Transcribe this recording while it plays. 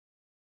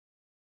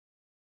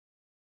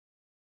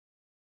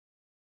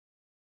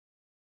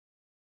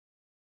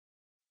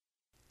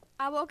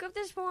I woke up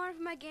this morning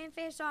with my game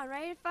face on,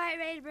 ready to fight,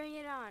 ready to bring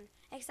it on.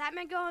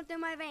 Excitement going through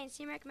my veins,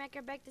 teamwork make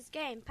or break this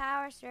game.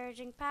 Power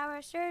surging,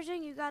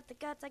 you got the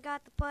guts, I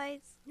got the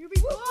plays.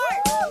 Newburyport!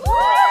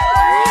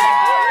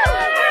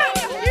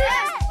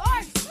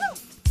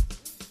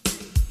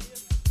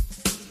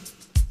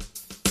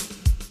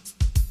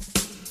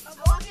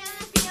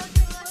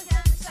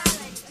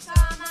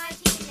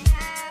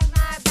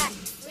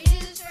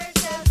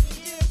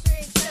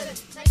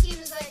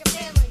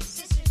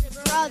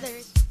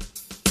 Brothers.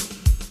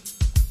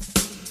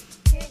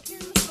 Can't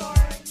keep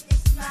scoring,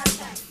 it's my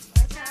time.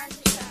 My time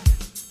to shine.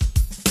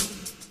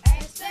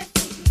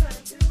 Expectations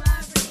running through my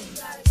brain.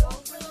 Gotta go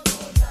for the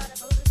goal, gotta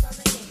focus on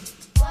the game.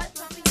 Blood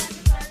pumping at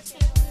the first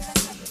game. We have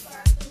something for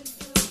our food to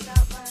do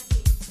without my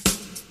team.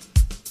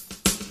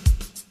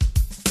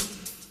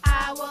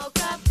 I woke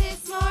up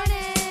this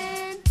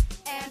morning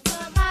and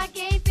put my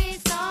game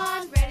face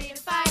on. Ready to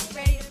fight,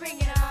 ready to bring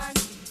it on.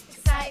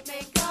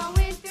 Excitement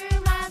going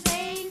through my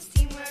veins.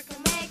 Teamwork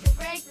will make or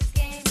break this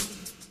game.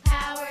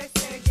 Power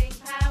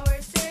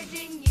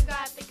surging, you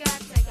got the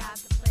guts, I got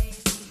the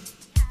plays.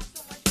 We have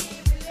so much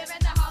game, we live in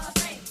the Hall of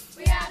Fame.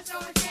 We have so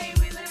much game,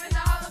 we live in the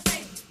Hall of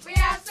Fame. We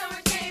have so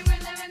much game, we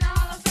live in the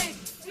Hall of Fame.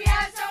 We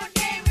have so much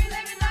game, we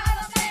live in the Hall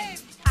of Fame.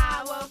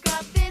 I woke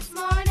up this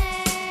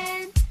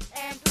morning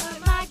and put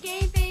my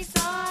game face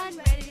on.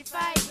 Ready to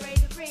fight, ready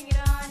to bring it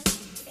on.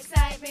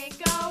 Excitement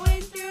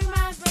going through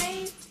my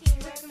brain.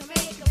 Teamwork will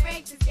make or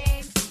break this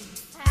game.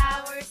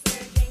 Power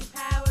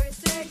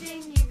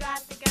surging, you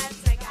got the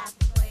guts, I got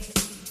the plays.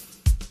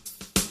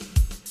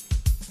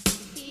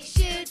 He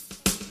shoots,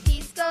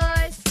 he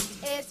scores,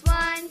 it's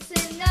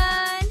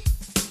 1-0.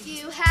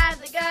 You have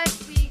the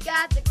guts, we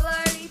got the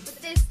glory, but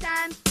this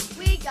time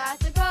we got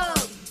the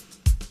gold.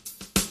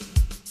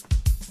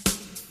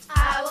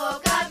 I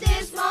woke up